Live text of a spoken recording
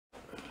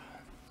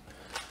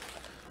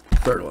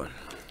third one.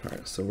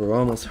 Alright, so we're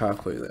almost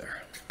halfway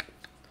there.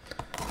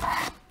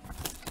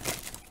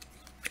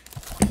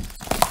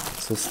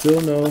 So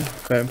still no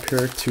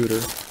Vampiric Tutor,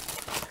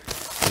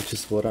 which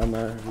is what I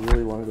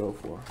really want to go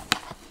for.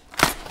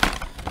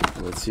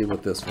 Let's see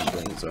what this one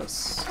brings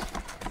us.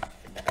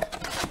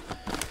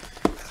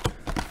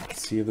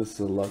 Let's see if this is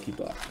a lucky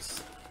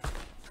box.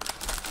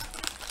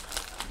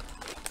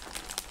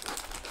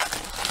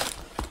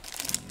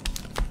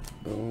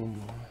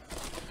 Boom.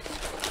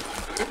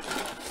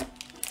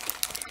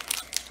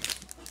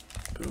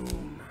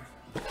 Boom.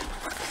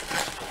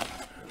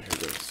 And here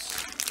it is.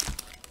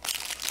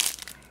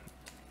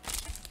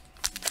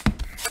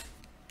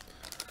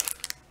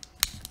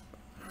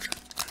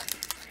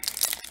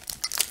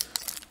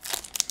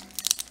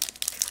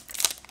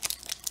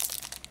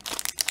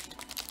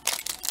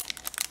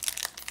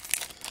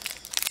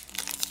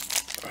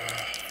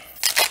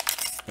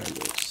 There it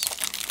goes.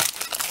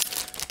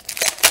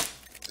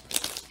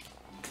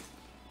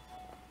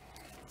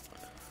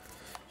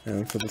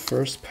 And for the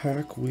first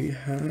pack, we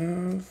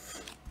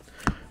have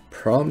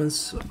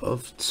Promise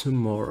of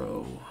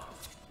Tomorrow.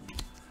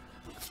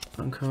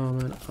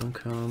 Uncommon,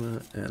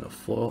 uncommon, and a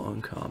foil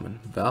uncommon.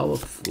 Vow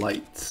of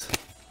Flight.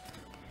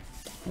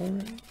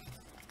 Alright.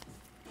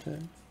 Okay.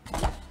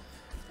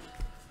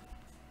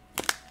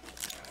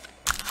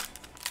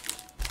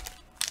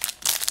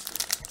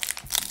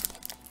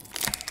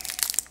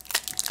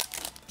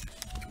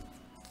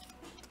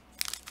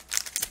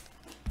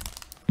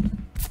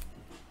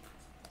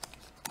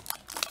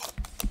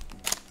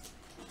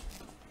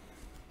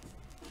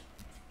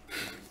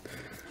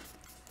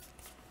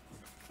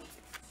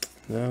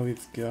 Now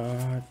we've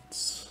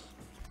got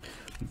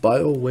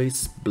Bio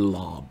Waste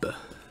Blob.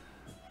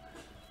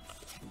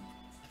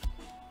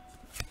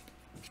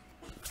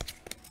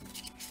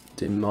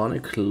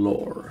 Demonic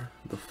Lore,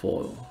 the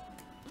foil.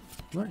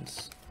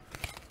 Nice.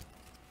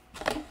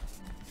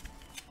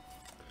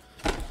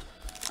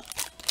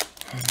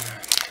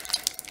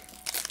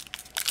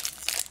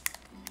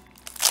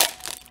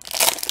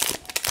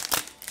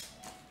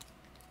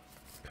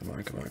 Come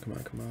on, come on, come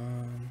on, come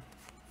on.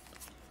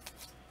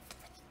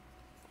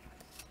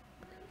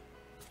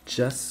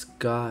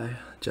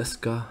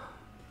 Jessica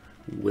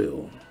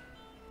Will.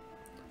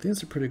 I think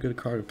it's a pretty good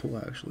card to pull,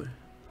 actually.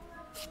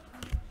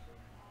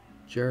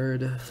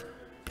 Jared.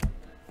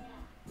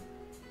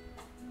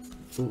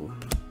 Ooh,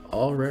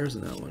 all rares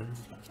in that one.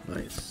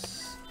 Nice.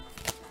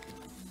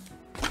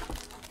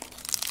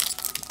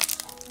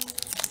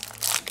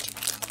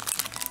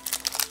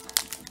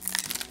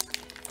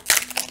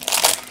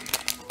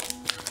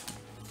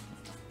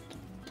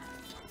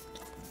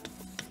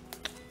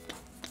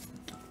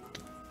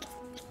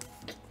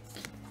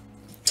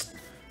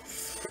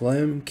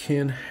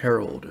 Flamkin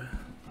Herald.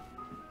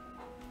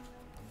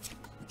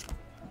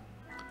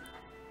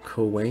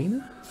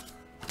 Cowain.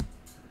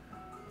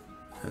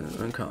 And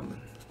an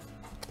uncommon.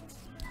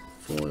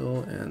 Foil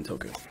and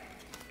token.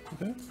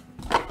 Okay.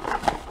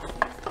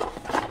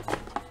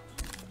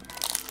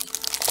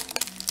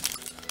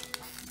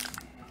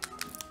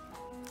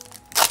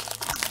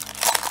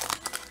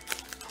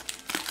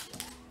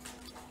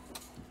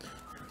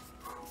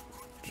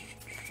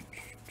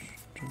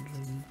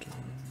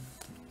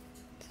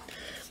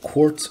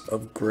 Quartz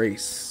of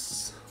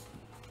Grace.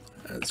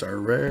 That's our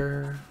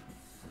rare.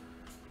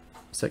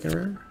 Second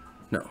rare?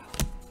 No.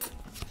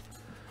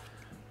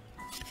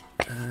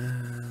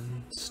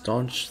 And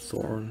Staunch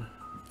Throne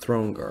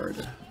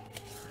Guard.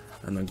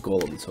 And a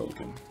Golem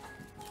token.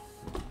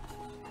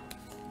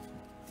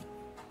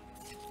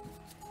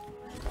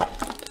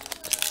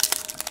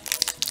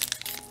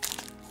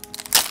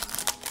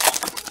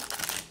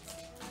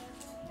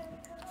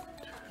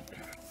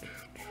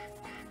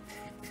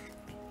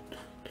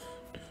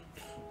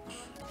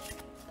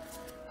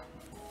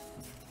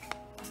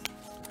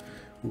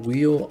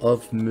 Wheel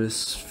of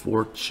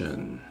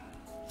Misfortune.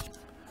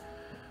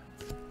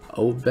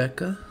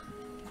 Obeka.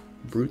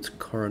 Brute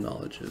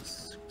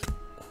Chronologist.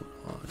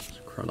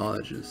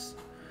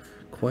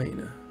 Quain.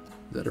 Is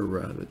that a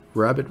rabbit?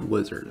 Rabbit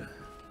Wizard.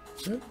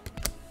 Yep.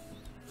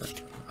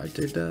 I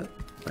dig that.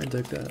 I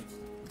dig that.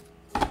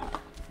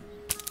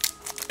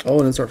 Oh,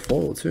 and it's our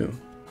foil too.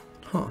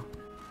 Huh.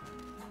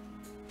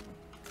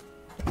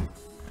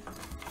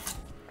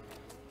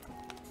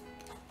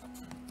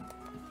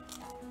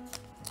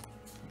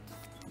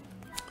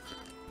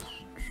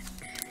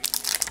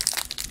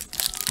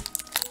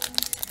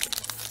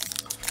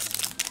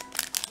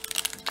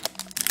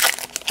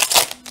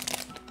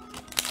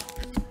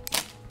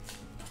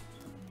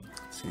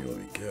 See what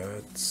we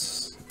got.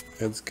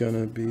 It's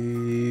gonna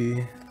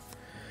be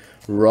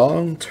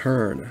Wrong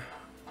Turn.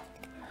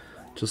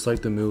 Just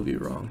like the movie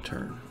Wrong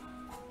Turn.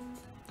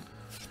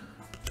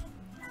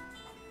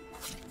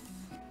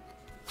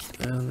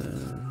 And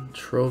then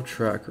Trove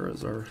Tracker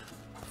is our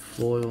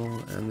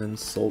foil, and then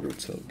Soldier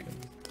token.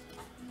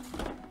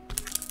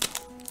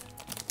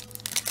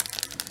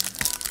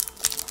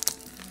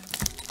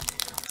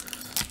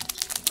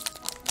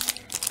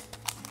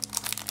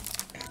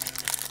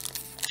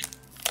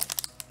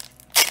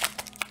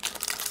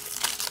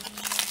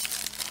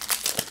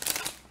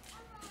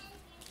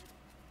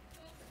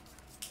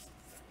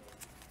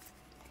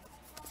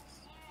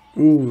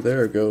 Ooh,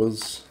 there it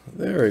goes.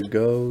 There it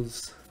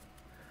goes.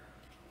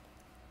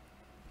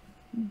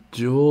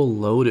 Jewel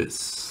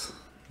Lotus.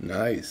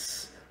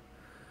 Nice.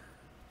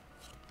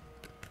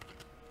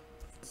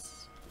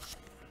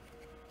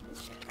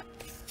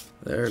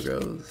 There it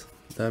goes.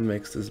 That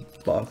makes this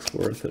box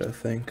worth it, I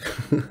think.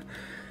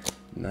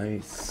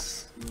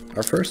 Nice.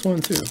 Our first one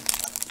too.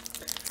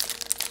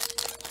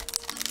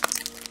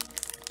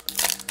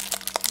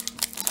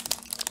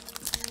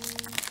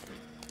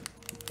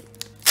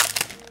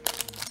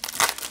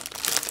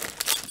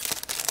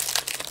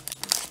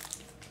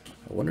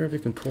 I wonder if we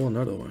can pull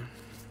another one.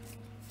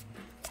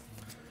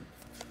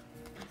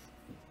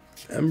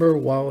 Ember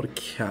Wild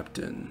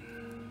Captain.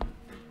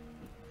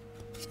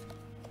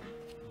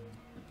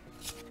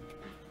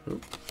 Oh.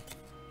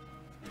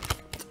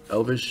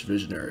 Elvish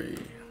Visionary.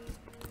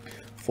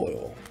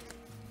 Foil.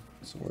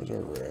 So where's our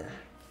rare?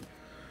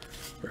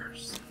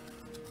 Rares.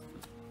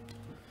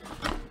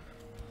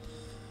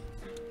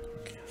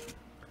 Okay.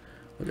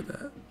 Look at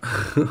that.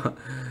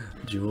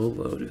 Jewel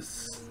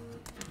Lotus.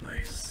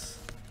 Nice.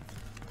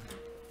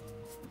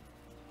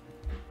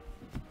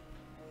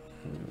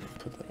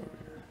 Put that over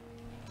here.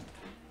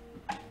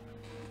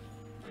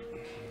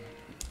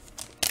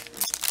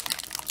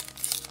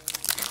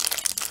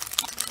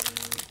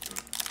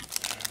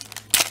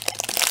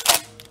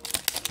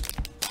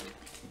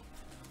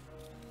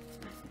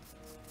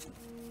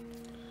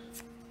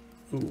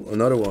 Ooh,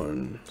 another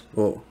one.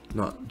 Well,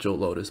 not Jewel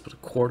Lotus, but a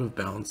Court of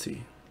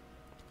Bounty.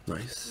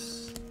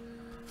 Nice.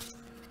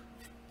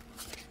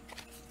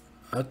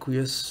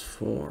 Aqueous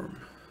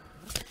Form.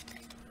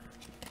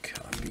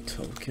 Copy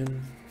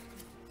token.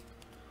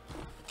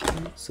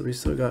 So we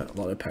still got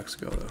a lot of packs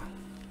to go though.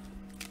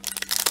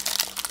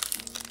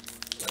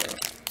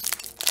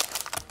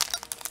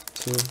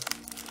 So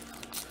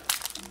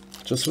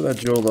just for that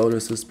Jewel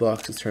Lotus, this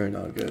box is turning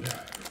out good.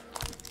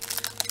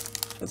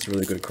 That's a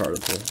really good card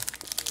to pull.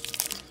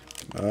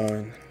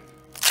 There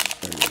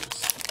it is.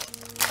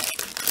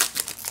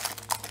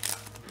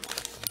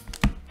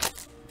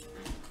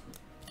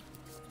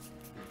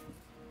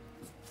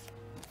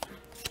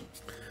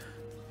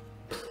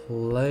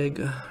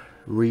 Plague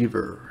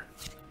Reaver.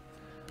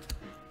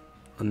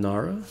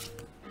 Anara.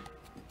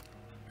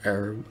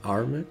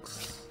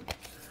 Armix.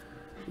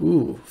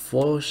 Ooh,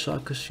 foil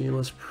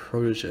Shakashima's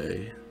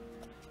Protege.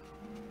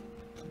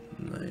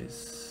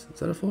 Nice. Is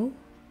that a foil?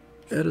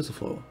 Yeah, it is a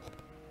foil.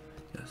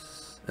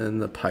 Yes.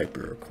 And the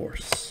Piper, of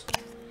course.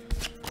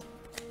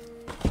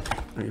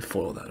 Let me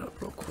foil that up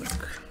real quick.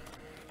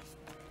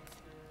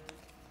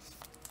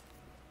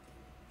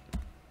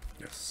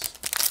 Yes.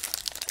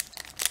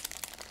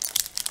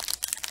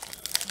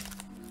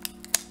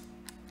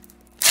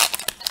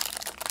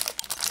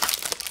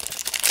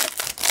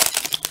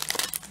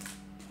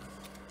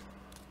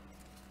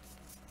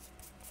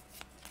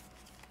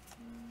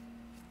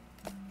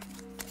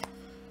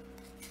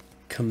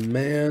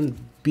 Command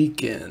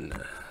Beacon.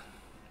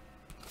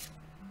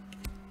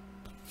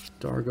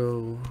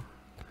 Dargo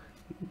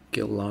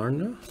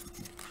Gilarna.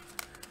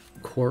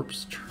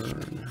 Corpse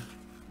Turn.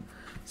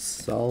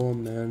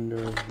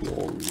 Salamander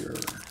Warrior.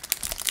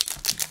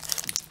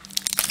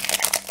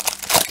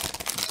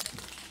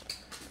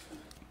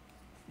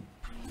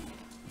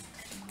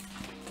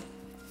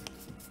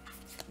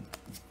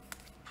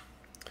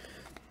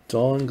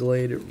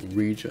 Dawnglade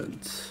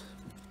Regent.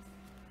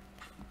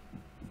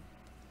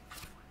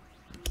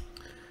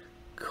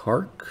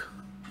 Kark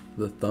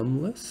the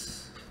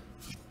Thumbless.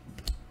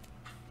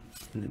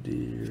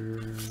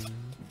 Nadir.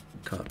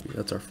 Copy.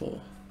 That's our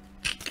full.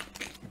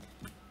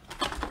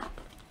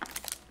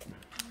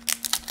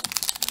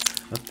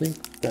 I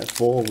think that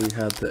full we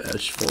had the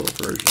edge full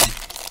version.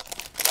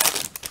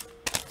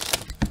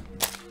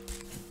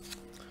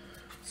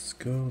 Let's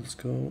go, let's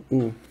go.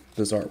 Ooh,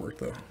 this artwork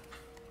though.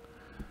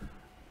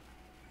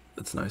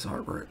 That's nice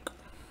artwork.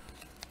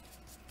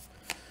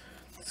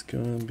 It's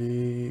gonna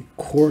be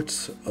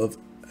Court of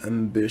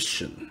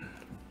Ambition.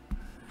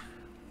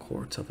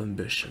 Court of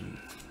Ambition.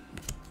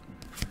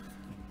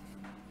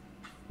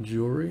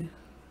 Jewelry.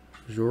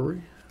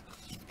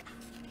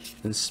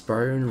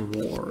 Inspiring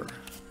Roar.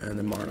 And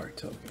the Monarch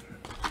token.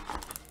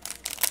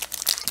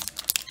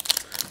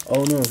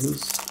 Oh no, I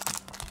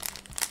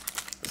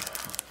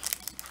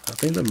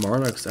think the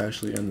Monarch's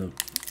actually in the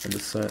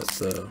set.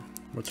 The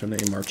what's her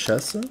name?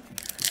 Marchesa,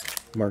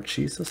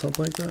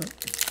 something like that.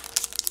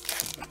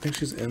 I think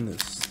she's in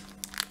this.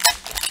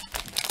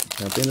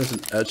 And I think there's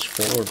an edge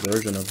 4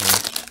 version of her.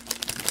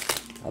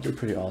 That'll be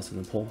pretty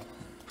awesome to pull.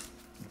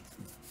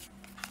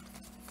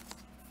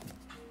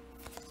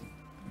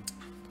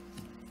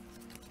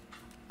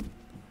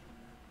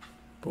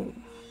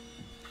 Boom.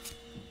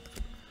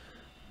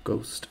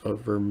 Ghost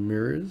of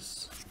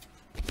Vermeers.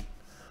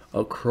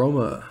 A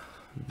Chroma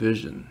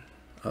Vision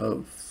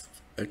of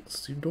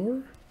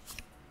Exudor?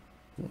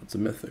 Well, it's a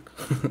mythic.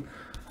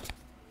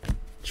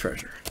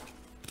 Treasure.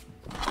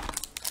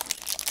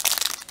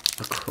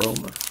 A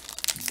Chroma.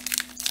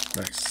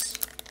 Nice.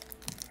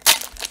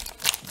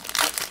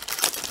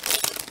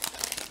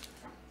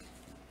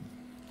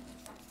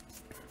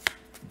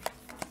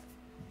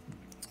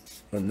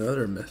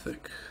 Another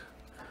mythic.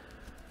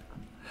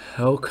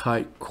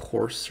 Hellkite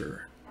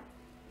Courser.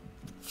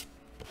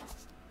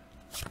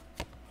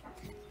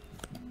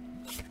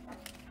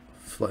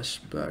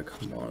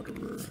 Fleshback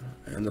Monitor.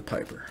 And the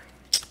Piper.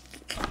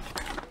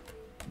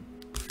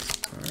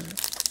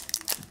 Alright.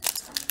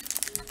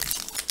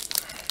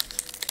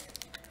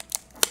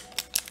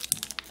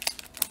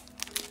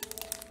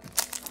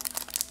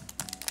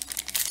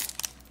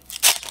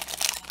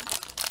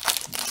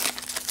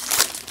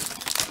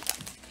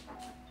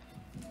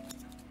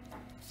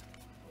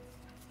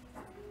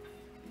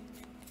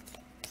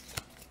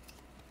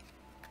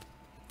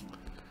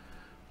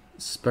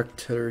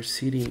 Spectator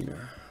Seeding,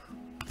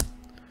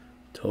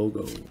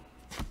 Togo,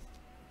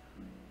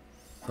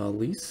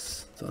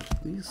 Thalis,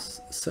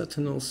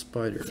 Sentinel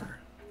Spider,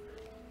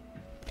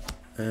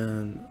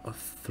 and a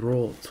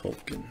Thrall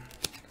token.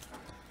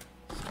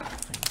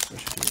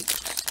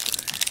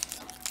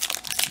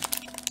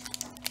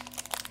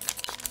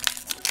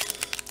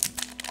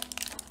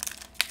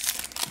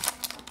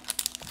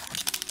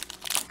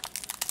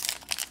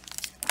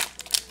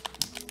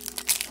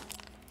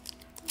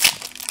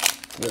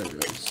 There it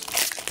goes.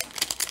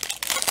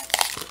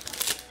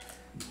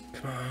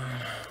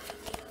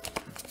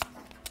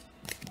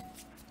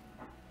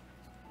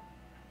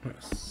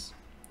 Yes.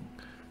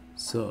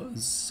 So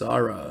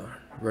Zara,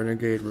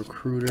 Renegade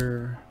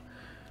Recruiter,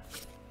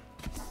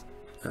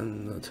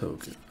 and the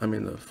token. I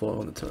mean the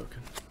foil and the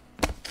token.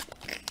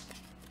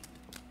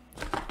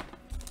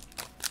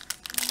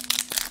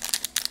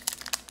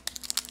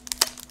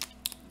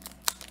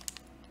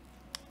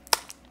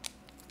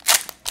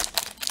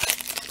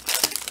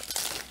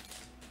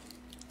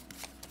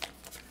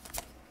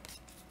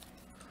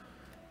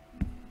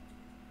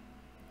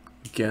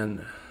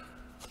 Again,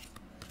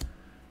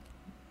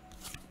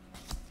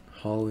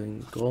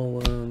 Hauling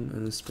Golem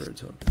and the Spirit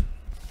token.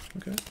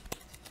 Okay.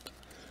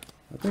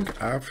 I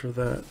think after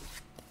that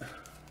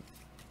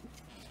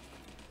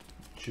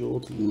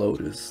Jeweled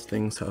Lotus,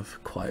 things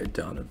have quieted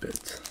down a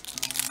bit.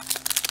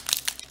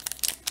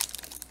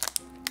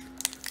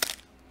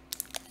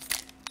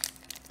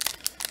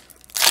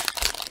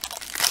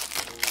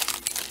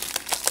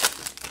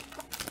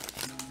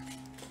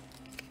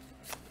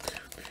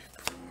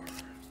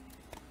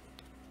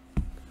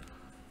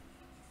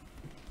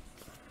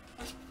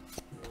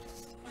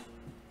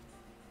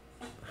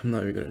 I'm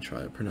not even gonna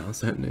try to pronounce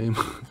that name.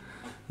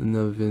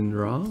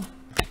 Navinra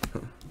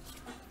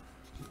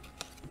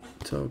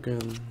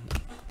token.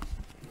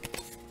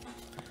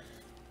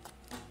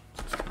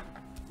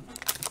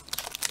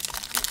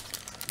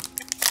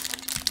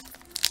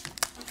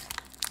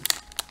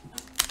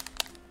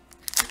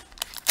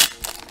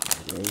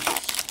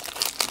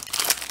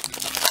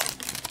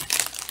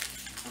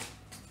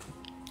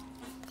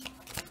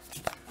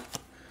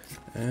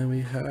 And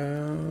we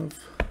have,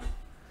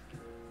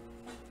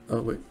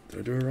 oh wait, did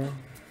I do it wrong?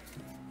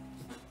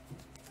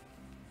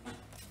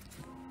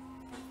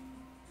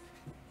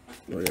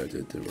 Oh yeah, I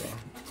did do it wrong.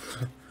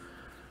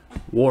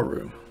 War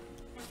Room.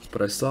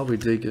 But I saw we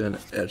did get an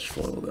edge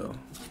foil though.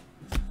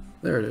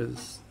 There it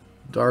is.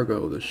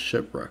 Dargo the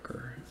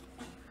Shipwrecker.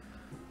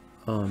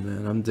 Oh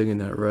man, I'm digging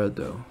that red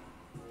though.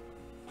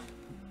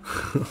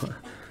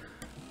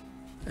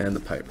 And the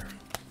Piper.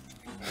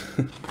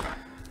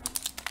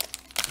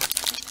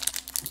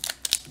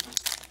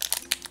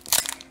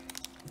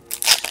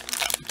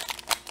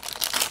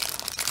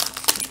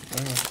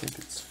 I think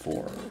it's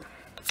 4.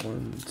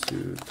 1,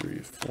 2, 3,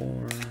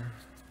 4.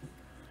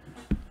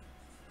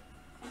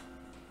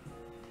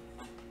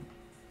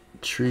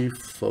 Tree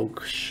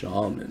Folk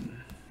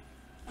Shaman.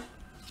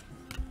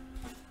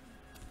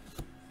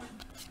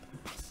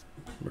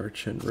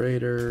 Merchant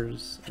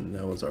Raiders, and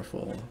that was our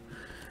full.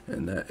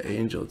 And that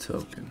Angel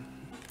token.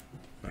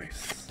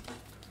 Nice.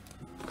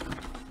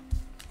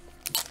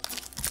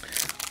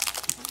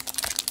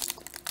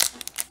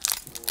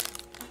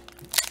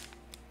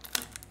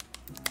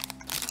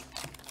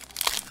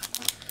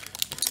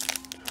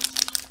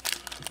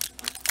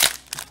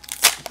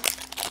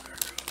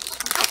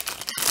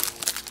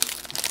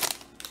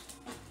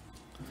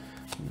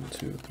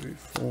 Two, three,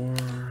 four.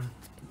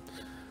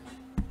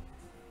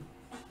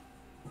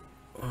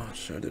 Oh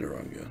shit, I did it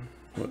wrong again.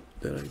 What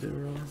did I do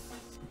wrong?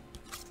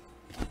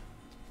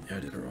 Yeah, I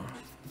did it wrong.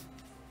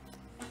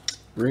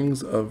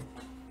 Rings of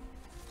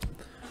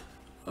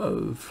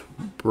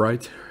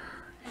Bright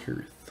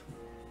Hearth.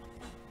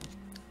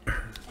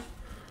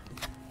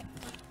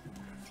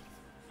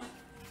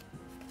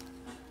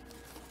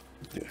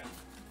 Yeah.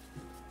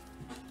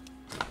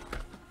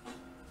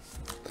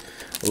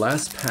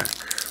 Last pack.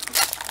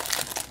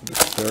 The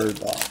third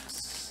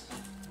box.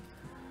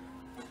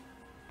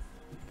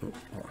 Oh,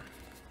 hold on.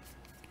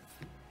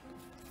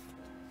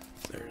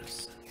 There it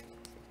is.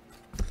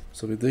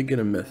 So we did get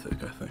a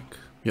mythic, I think.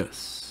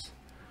 Yes.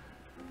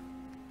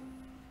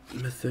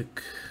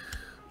 Mythic.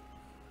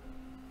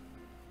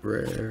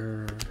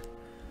 Rare.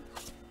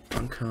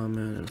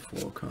 Uncommon and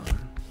full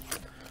common.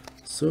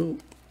 So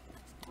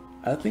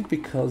I think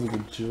because of the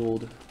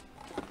Jeweled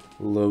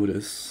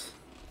Lotus,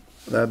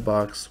 that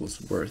box was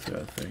worth it,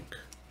 I think.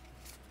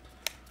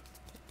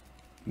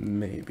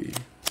 maybe.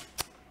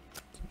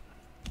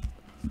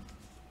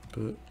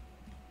 But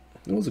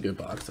it was a good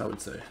box, I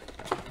would say.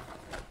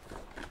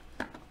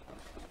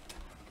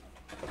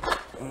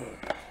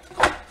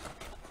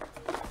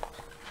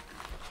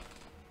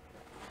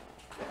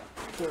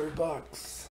 Third box.